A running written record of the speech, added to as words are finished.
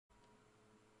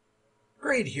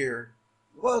Great here.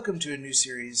 Welcome to a new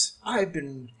series. I've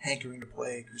been hankering to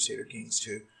play Crusader Kings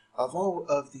II. Of all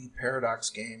of the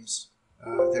Paradox games,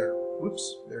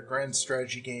 their grand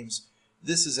strategy games,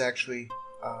 this is actually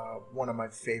one of my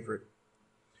favorite.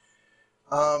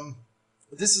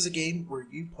 This is a game where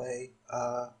you play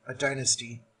a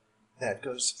dynasty that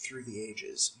goes through the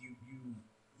ages.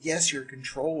 Yes, you're in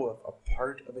control of a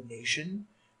part of a nation,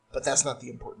 but that's not the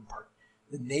important part.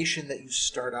 The nation that you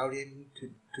start out in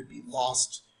could be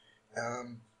lost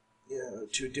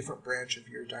to a different branch of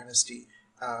your dynasty.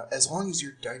 As long as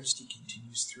your dynasty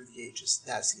continues through the ages,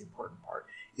 that's the important part.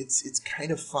 It's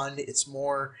kind of fun. It's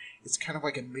kind of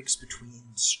like a mix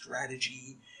between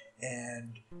strategy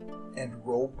and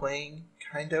role playing,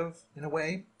 kind of, in a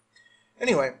way.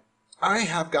 Anyway, I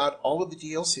have got all of the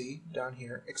DLC down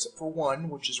here except for one,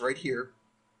 which is right here.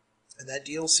 And that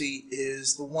DLC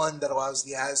is the one that allows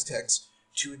the Aztecs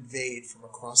to invade from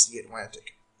across the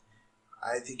Atlantic.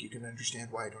 I think you can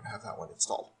understand why I don't have that one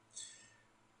installed.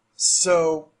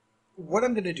 So, what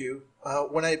I'm going to do,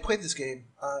 when I play this game,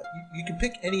 you can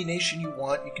pick any nation you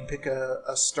want. You can pick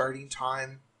a starting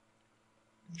time.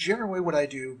 Generally, what I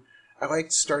do, I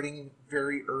like starting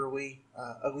very early,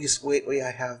 at least lately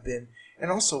I have been. And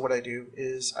also what I do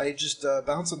is I just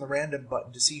bounce on the random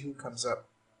button to see who comes up.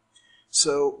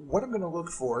 So, what I'm going to look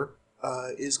for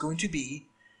is going to be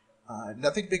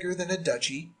nothing bigger than a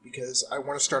duchy, because I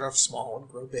want to start off small and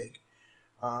grow big.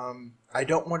 I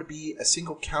don't want to be a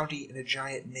single county in a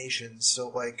giant nation, so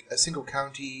like a single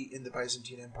county in the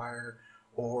Byzantine Empire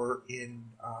or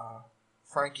in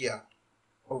Francia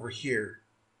over here.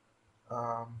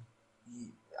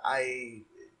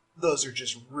 Those are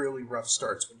just really rough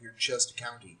starts when you're just a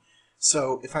county.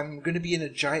 So if I'm going to be in a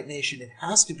giant nation, it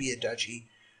has to be a duchy,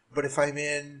 but if I'm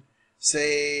in,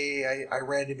 say, I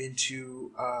random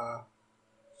into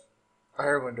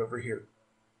Ireland over here.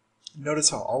 Notice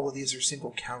how all of these are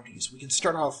single counties. We can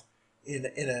start off in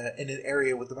an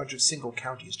area with a bunch of single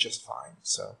counties just fine.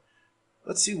 So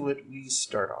let's see what we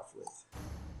start off with.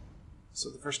 So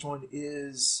the first one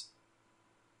is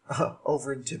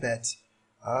over in Tibet.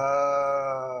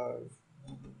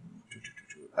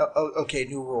 Okay,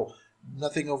 new rule.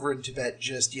 Nothing over in Tibet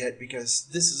just yet, because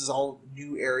this is all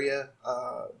new area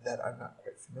that I'm not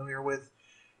quite familiar with.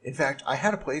 In fact, I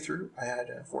had a playthrough. I had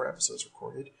 4 episodes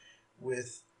recorded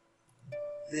with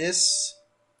this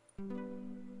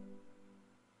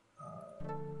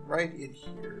right in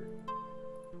here.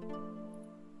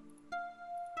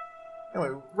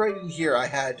 Anyway, right in here, I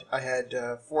had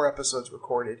 4 episodes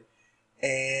recorded,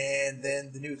 and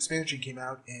then the new expansion came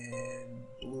out and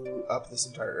blew up this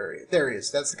entire area. There he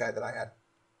is. That's the guy that I had.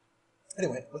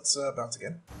 Anyway, let's bounce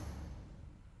again.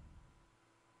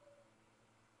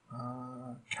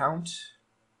 Count.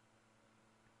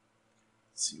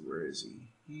 Let's see, where is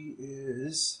he? He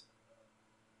is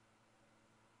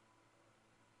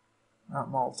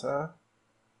not Malta.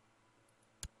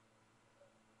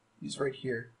 He's right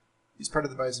here. He's part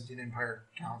of the Byzantine Empire.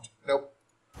 Count. Nope.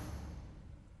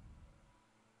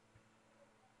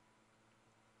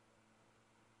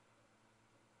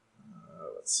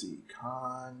 Let's see.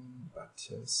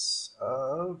 Combatus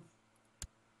of...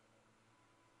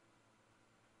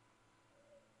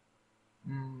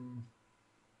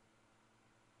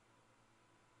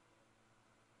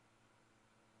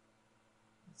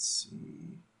 Let's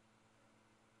see.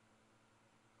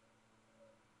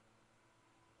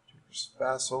 Turkish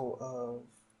vassal of...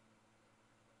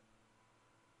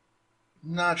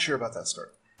 Not sure about that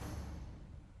start.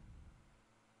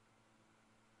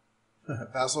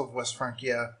 Vassal of West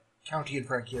Francia. County in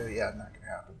Francia. Yeah, not going to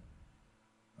happen.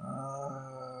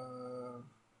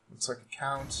 Looks like a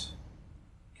count.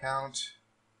 Count.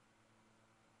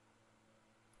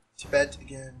 Tibet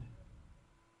again.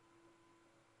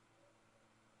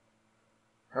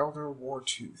 Heraldor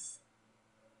Wartooth.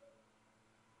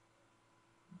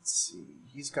 Let's see.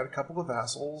 He's got a couple of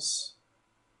vassals.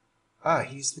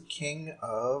 He's the king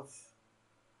of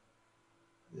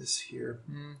this here.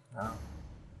 No.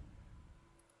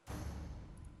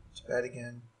 Tibet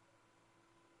again.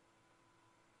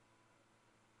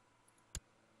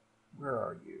 Where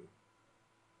are you?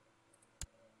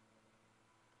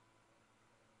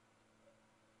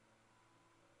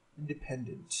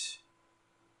 Independent.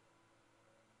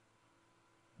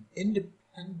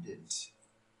 Independent.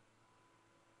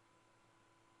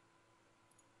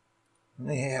 And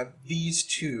they have these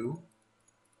two.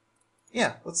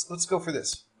 Yeah, let's go for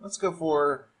this. Let's go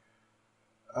for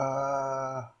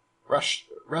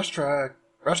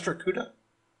Rashtrakuta.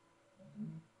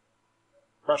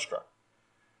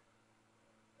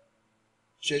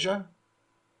 Jejja.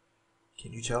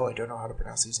 Can you tell I don't know how to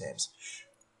pronounce these names?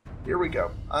 Here we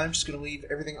go. I'm just going to leave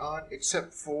everything on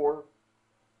except for,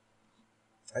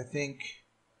 I think,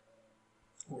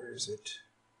 where is it?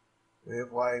 Way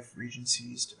of life,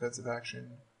 regencies, defensive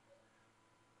action.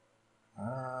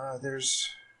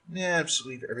 Just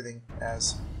leave everything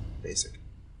as basic.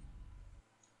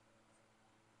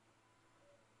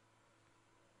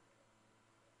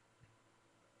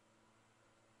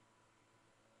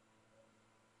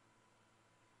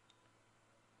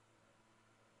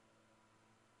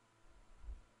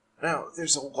 Now,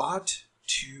 there's a lot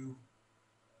to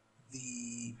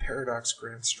the Paradox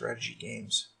Grand Strategy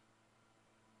games.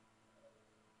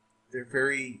 They're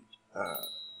very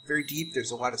deep. There's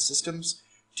a lot of systems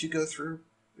to go through,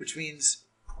 which means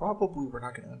probably we're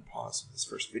not going to unpause in this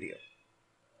first video.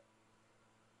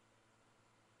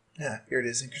 Yeah, here it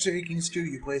is. In Crusader Kings II,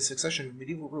 you play a succession of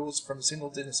medieval rules from a single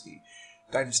dynasty.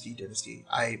 Dynasty.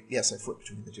 Yes, I flip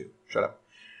between the two. Shut up.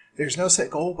 There's no set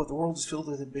goal, but the world is filled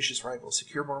with ambitious rivals.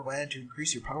 Secure more land to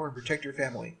increase your power and protect your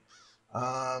family.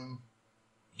 You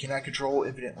cannot control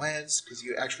infinite lands, because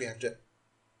you actually have to...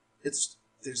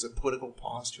 There's a political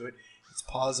pause to it. It's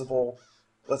pausable.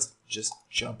 Let's just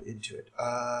jump into it.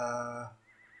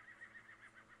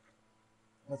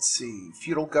 Let's see.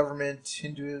 Feudal government.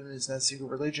 Hinduism is not a single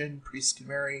religion. Priests can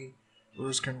marry.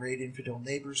 Rulers can raid infidel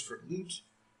neighbors for loot.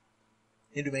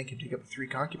 Hindu men can take up to 3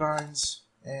 concubines.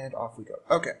 And off we go.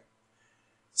 Okay.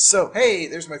 So, hey,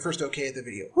 there's my first okay at the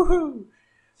video. Woohoo!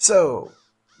 So,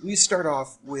 we start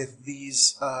off with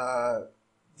these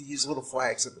little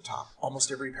flags at the top.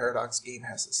 Almost every Paradox game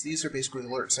has this. These are basically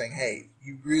alerts saying, hey,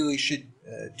 you really should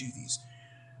do these.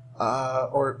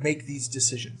 Or make these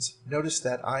decisions. Notice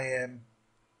that I am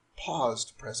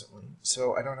paused presently,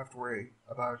 so I don't have to worry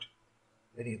about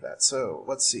any of that. So,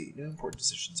 let's see. New important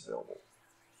decisions available.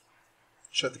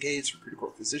 Shut the gates, recruit a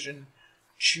court physician,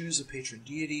 choose a patron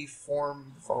deity,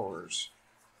 form the followers.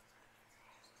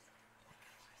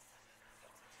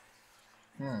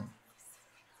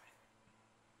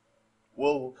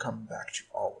 We'll come back to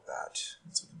all of that.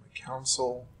 Let's look at my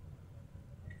council.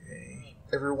 Okay.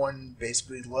 Everyone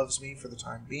basically loves me for the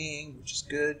time being, which is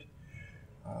good.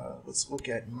 Let's look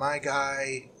at my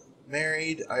guy.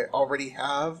 Married. I already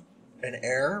have an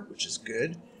heir, which is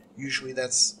good. Usually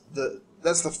that's the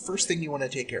first thing you want to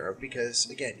take care of, because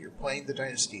again, you're playing the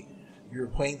dynasty. You're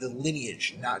playing the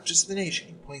lineage, not just the nation.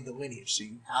 You're playing the lineage, so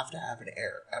you have to have an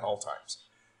heir at all times.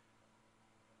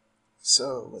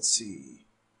 So, let's see.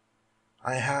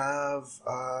 I have,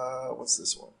 what's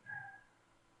this one?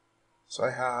 So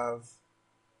I have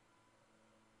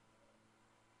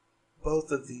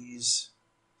both of these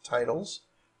titles,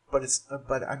 but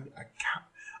I'm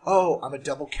a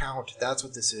double count. That's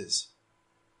what this is.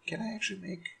 Can I actually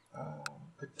make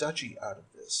a duchy out of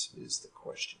this, is the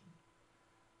question.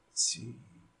 Let's see.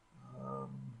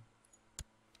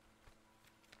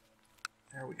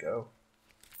 There we go.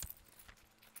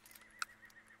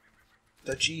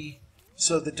 Duchy.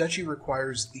 So the duchy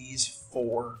requires these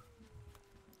 4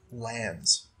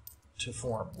 lands to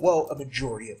form. Well, a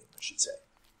majority of them, I should say.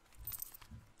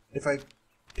 If I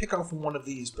pick off one of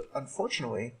these, but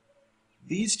unfortunately,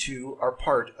 these 2 are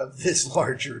part of this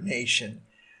larger nation.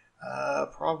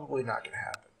 Probably not going to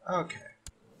happen. Okay,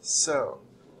 so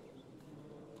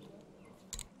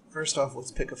first off,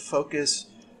 let's pick a focus.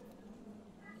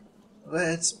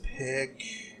 Let's pick...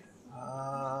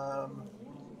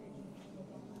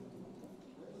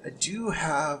 I do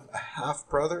have a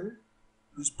half-brother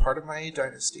who's part of my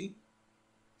dynasty,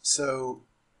 so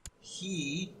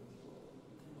he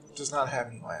does not have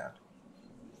any land.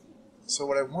 So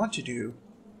what I want to do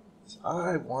is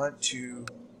I want to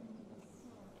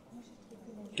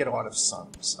get a lot of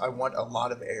sons. I want a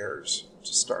lot of heirs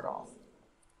to start off.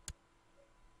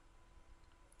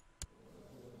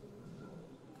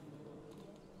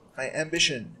 My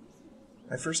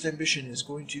first ambition is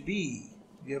going to be,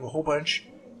 you have a whole bunch,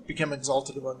 become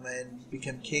exalted among men,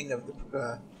 become king of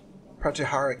the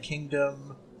Pratihara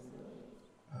kingdom,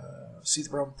 see the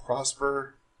realm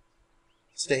prosper,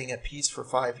 staying at peace for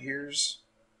 5 years.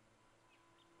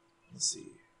 Let's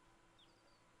see.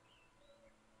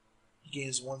 He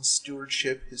gains 1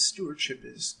 stewardship. His stewardship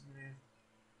is...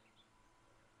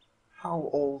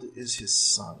 How old is his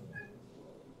son?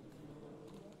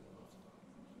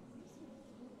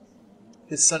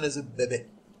 His son is a baby.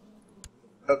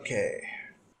 Okay.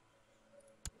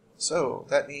 So,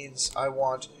 that means I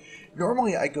want...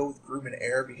 Normally I go with groom and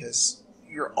heir because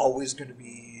you're always going to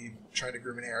be trying to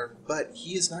groom an heir, but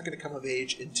he is not going to come of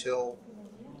age until...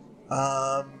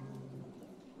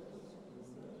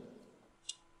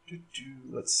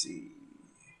 let's see...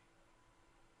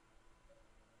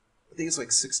 I think it's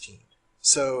like 16.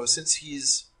 So, since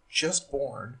he's just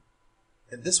born,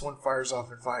 and this one fires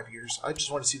off in 5 years. I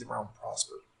just want to see the realm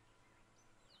prosper.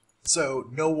 So,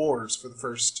 no wars for the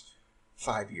first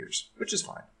 5 years, which is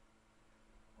fine.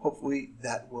 Hopefully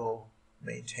that will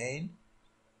maintain.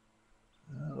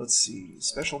 Let's see.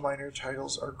 Special minor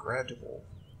titles are grantable.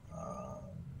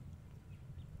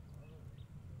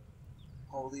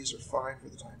 All of these are fine for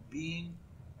the time being.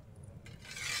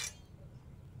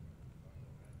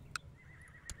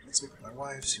 Let's look at my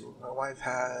wife, see what my wife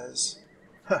has.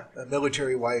 Huh, a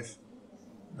military wife.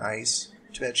 Nice.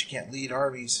 Too bad she can't lead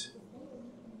armies.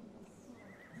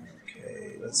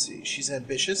 Okay, let's see. She's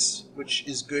ambitious, which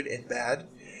is good and bad.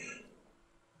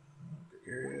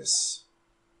 Gregarious.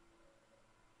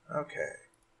 Okay.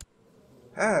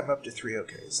 I'm up to 3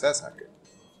 okays. That's not good.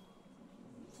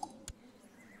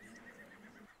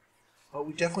 Well,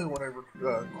 we definitely want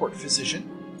to court physician.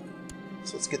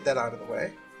 So let's get that out of the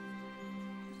way.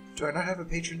 Do I not have a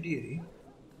patron deity?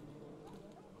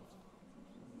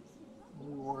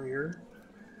 Holy warrior.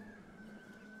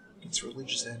 Against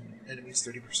religious enemies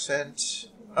 30%.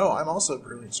 Oh, I'm also a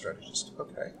brilliant strategist.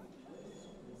 Okay.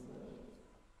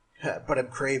 But I'm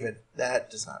craven.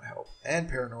 That does not help. And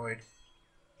paranoid.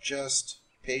 Just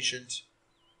patient.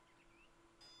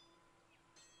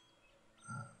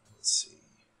 Let's see.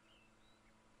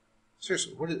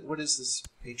 Seriously, what is this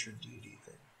patron deity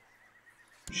thing?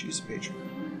 She's a patron.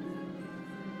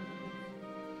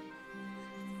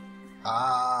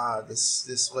 Ah,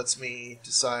 this lets me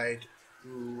decide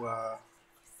who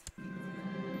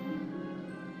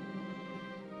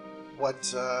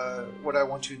what I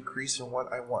want to increase and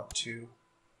what I want to.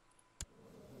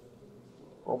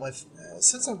 Well,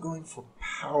 since I'm going for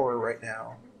power right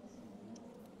now,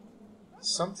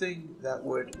 something that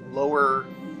would lower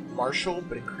martial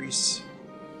but increase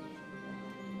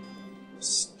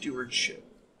stewardship.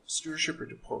 Stewardship or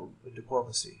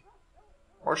diplomacy.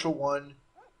 Martial 1,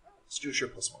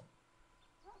 stewardship +1.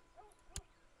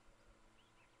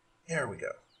 There we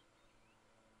go.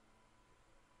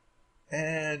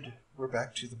 And we're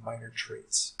back to the minor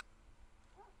traits.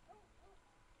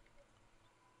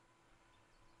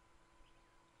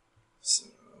 So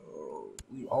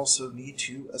we also need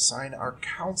to assign our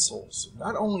council. So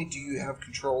not only do you have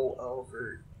control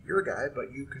over your guy,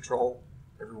 but you control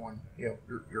everyone,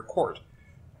 your court.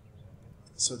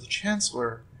 So the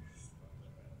Chancellor,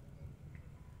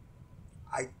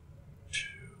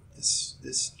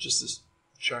 this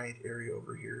giant area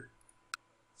over here,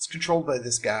 it's controlled by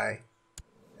this guy,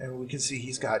 and we can see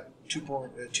he's got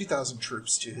 2,000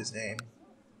 troops to his name.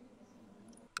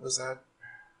 What was that?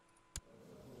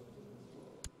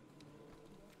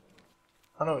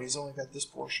 Oh no, he's only got this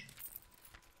portion.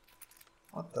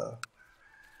 What the?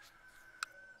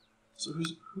 So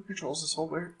who controls this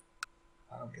whole area?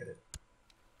 I don't get it.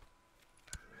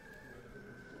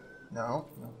 No.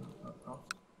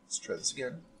 Let's try this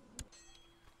again.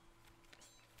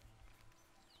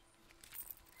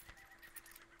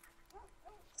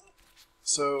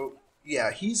 So,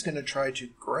 yeah, he's going to try to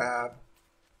grab...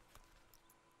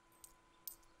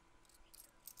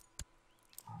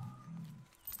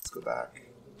 Let's go back.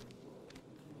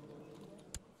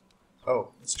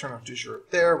 Oh, let's turn off Dusher.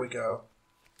 There we go.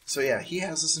 So yeah, he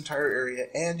has this entire area,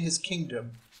 and his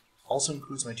kingdom also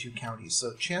includes my 2 counties.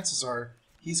 So chances are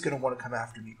he's going to want to come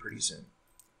after me pretty soon,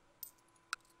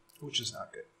 which is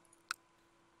not good.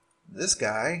 This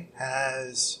guy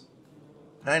has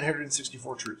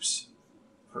 964 troops.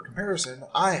 For comparison,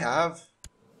 I have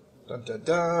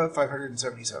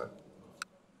 577.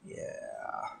 Yeah.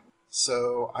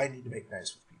 So I need to make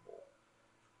nice with people.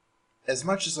 As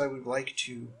much as I would like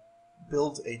to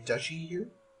build a duchy here,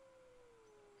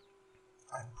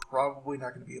 I'm probably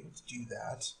not going to be able to do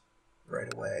that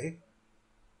right away.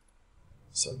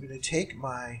 So I'm going to take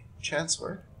my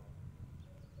Chancellor.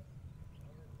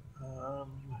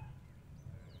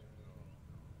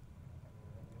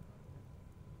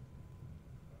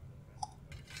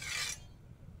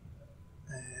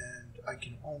 And I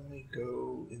can only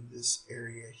go in this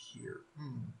area here.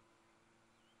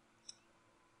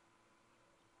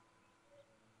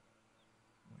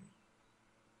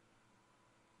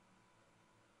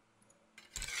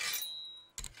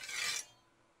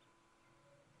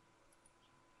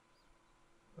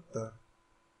 What the?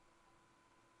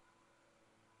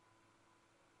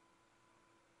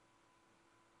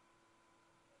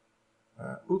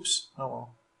 Oops. Oh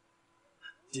well.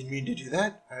 Didn't mean to do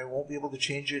that. I won't be able to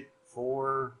change it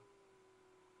for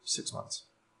 6 months.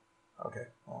 Okay,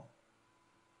 well.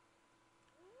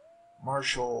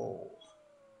 Marshal.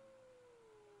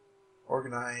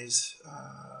 Organize.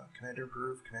 Commander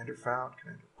improve. Commander found.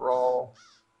 Commander brawl.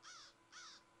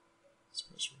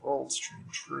 Suppress revolts, train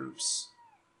troops,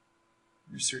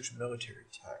 research military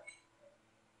tech.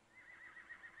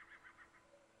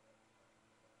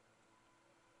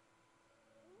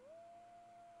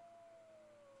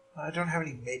 I don't have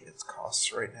any maintenance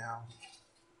costs right now.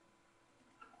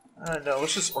 No,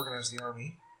 let's just organize the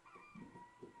army.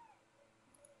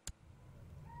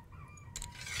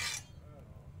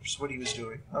 Just what he was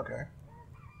doing. Okay.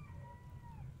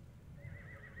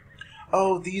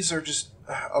 Oh, these are just...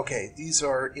 okay, these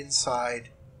are inside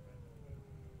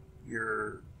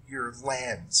your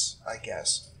lands, I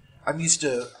guess. I'm used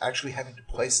to actually having to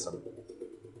place them.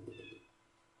 Let's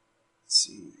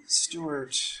see.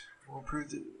 Stewart will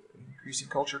improve the increasing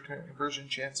culture conversion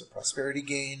chance of prosperity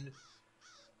gain.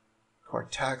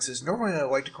 Card taxes. Normally I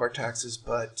like to card taxes,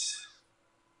 but...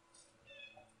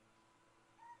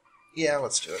 yeah,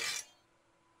 let's do it.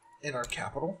 In our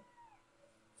capital.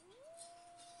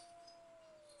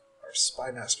 Our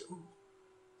Spy Master. Ooh.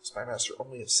 Spy Master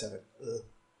only have 7. Ugh.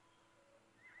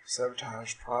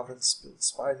 Sabotage province, build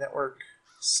spy network,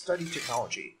 study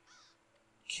technology.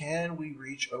 Can we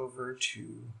reach over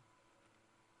to...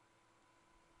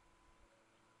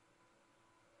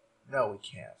 no, we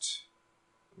can't.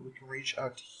 We can reach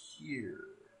out to here.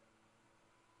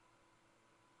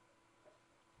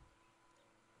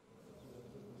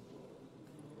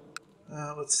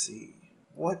 Let's see.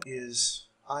 What is...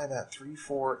 I'm at 3,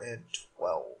 4, and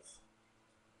 12.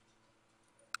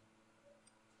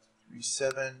 3,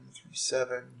 7, 3,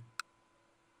 7.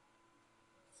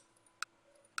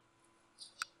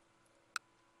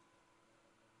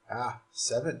 Ah,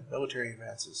 7 military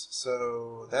advances.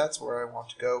 So that's where I want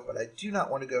to go, but I do not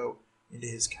want to go into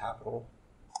his capital.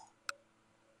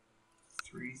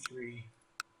 3, 3.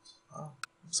 Oh,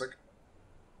 looks like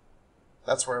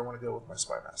that's where I want to go with my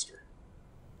Spy Master.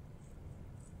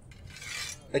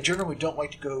 I generally don't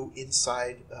like to go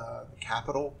inside the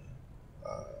capital,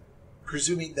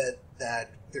 presuming that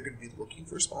they're going to be looking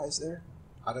for spies there.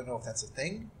 I don't know if that's a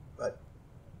thing, but...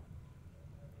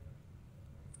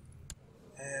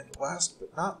 and last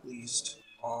but not least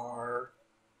are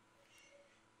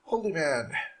Holy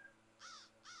Man,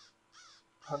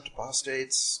 Hunt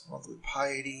Apostates, Monthly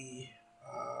Piety,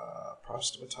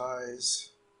 Proselytize,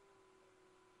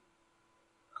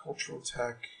 Cultural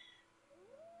Tech,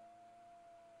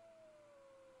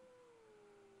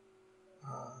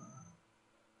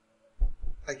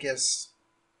 I guess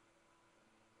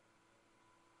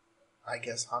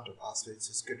Hunt Apostates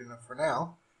is good enough for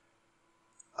now.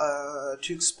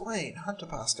 To explain Hunt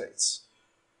Apostates,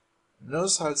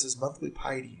 notice how it says monthly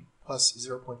piety plus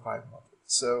 0.5 monthly.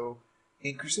 So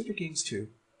in Crusader Kings II,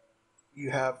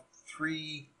 you have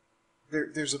 3.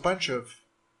 There's a bunch of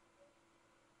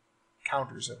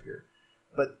counters up here,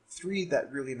 but 3 that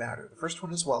really matter. The first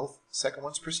one is wealth, second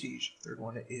one's prestige, third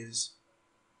one is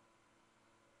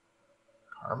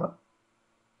karma.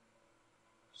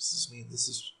 Does this mean this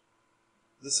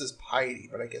is piety,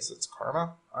 but I guess it's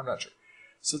karma? I'm not sure.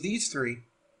 So these 3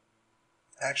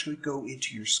 actually go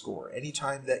into your score.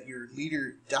 Anytime that your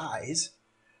leader dies,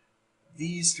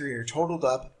 these 3 are totaled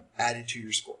up, added to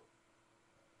your score.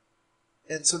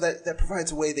 And so that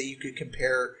provides a way that you could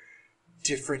compare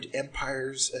different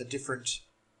empires, different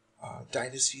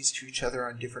dynasties to each other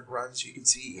on different runs. You can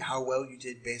see how well you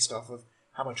did based off of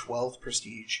how much wealth,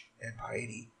 prestige, and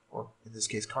piety, or in this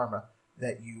case karma,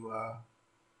 that you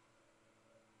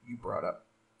brought up.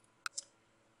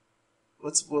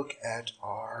 Let's look at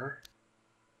our...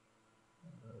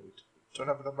 don't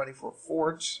have enough money for a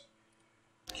fort.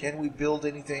 Can we build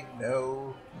anything?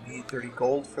 No. We need 30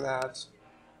 gold for that.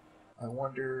 I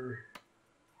wonder...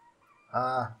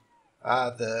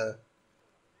 the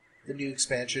new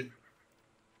expansion.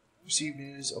 Receive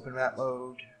news, open map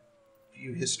mode,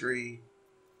 view history,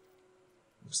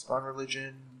 spawn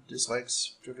religion,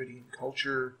 dislikes Dravidian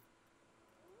culture.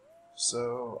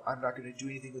 So I'm not going to do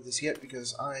anything with this yet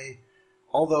because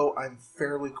although I'm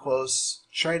fairly close,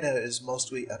 China is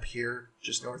mostly up here,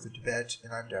 just north of Tibet,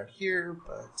 and I'm down here,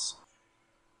 but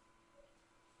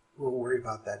we'll worry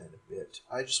about that in a bit.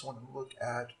 I just want to look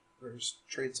at where's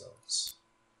trade zones.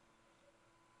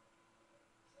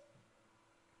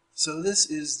 So this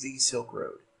is the Silk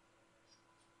Road.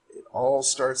 It all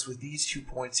starts with these 2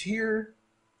 points here,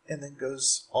 and then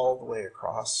goes all the way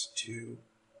across to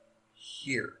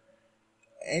here.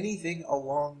 Anything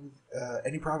along,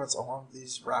 any province along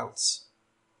these routes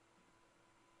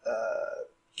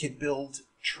can build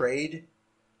trade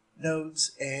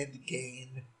nodes and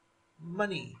gain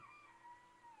money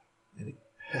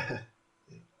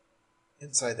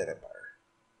inside that empire.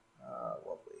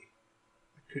 Lovely.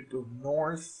 I could go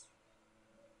north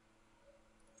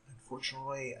and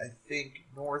Unfortunately, I think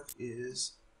North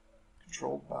is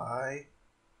controlled by...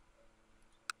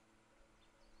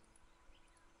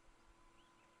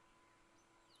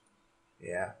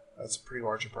 Yeah, that's a pretty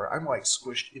large part. I'm like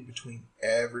squished in between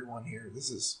everyone here. This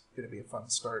is going to be a fun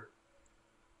start.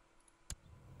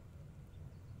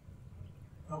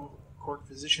 Oh, court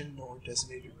physician or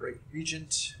designated great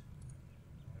regent.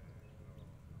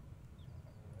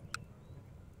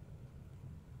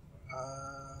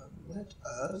 Let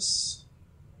us...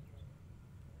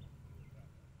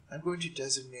 I'm going to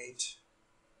designate...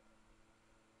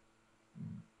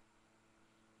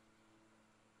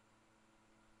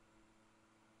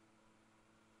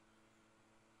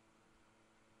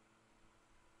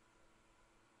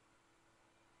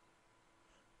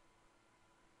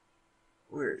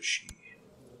 Where is she?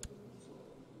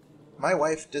 My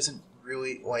wife doesn't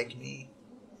really like me,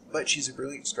 but she's a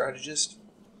brilliant strategist,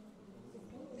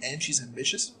 and she's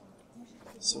ambitious.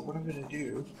 So what I'm going to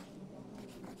do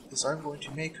is I'm going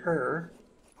to make her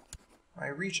my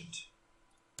regent.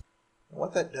 And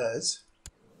what that does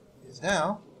is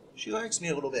now she likes me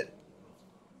a little bit.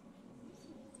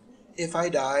 If I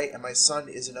die and my son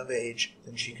isn't of age,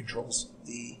 then she controls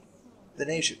the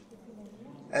nation.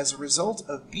 As a result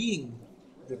of being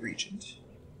the regent,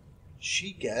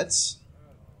 she gets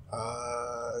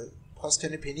plus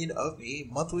 10 opinion of me,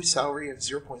 monthly salary of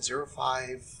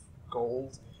 0.05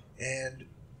 gold, and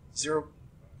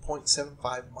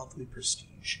 0.75 monthly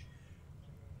prestige.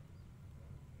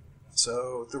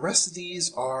 So the rest of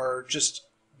these are just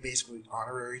basically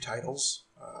honorary titles,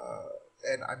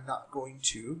 and I'm not going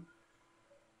to...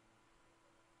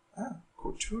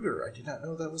 court tutor. I did not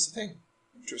know that was a thing.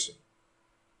 Interesting.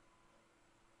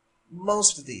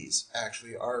 Most of these,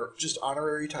 actually, are just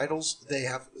honorary titles. They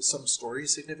have some story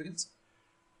significance,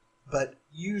 but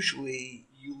usually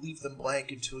you leave them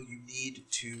blank until you need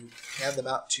to hand them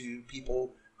out to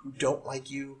people who don't like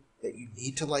you, that you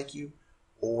need to like you,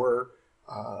 or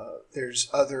there's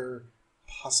other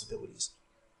possibilities.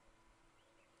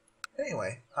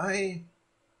 Anyway, I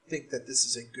think that this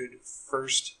is a good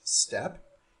first step.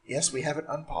 Yes, we haven't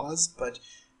unpaused, but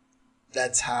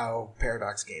that's how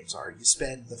Paradox games are. You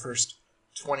spend the first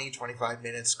 20-25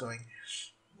 minutes going,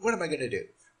 what am I going to do?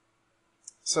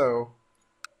 So,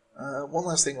 one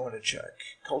last thing I want to check.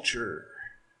 Culture.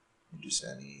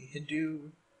 Hindustani,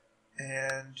 Hindu,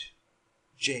 and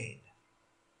Jain.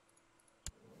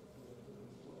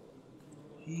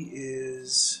 He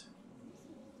is...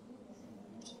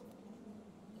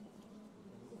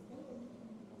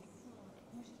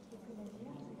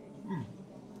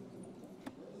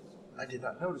 I did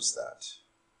not notice that.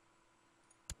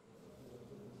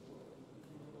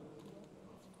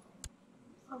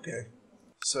 Okay.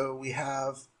 So we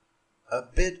have a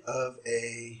bit of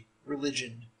a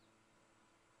religion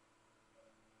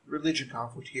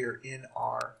conflict here in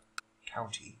our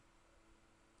county.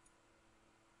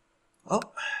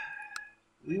 Well,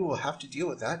 we will have to deal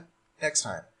with that next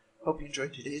time. Hope you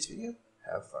enjoyed today's video.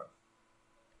 Have fun.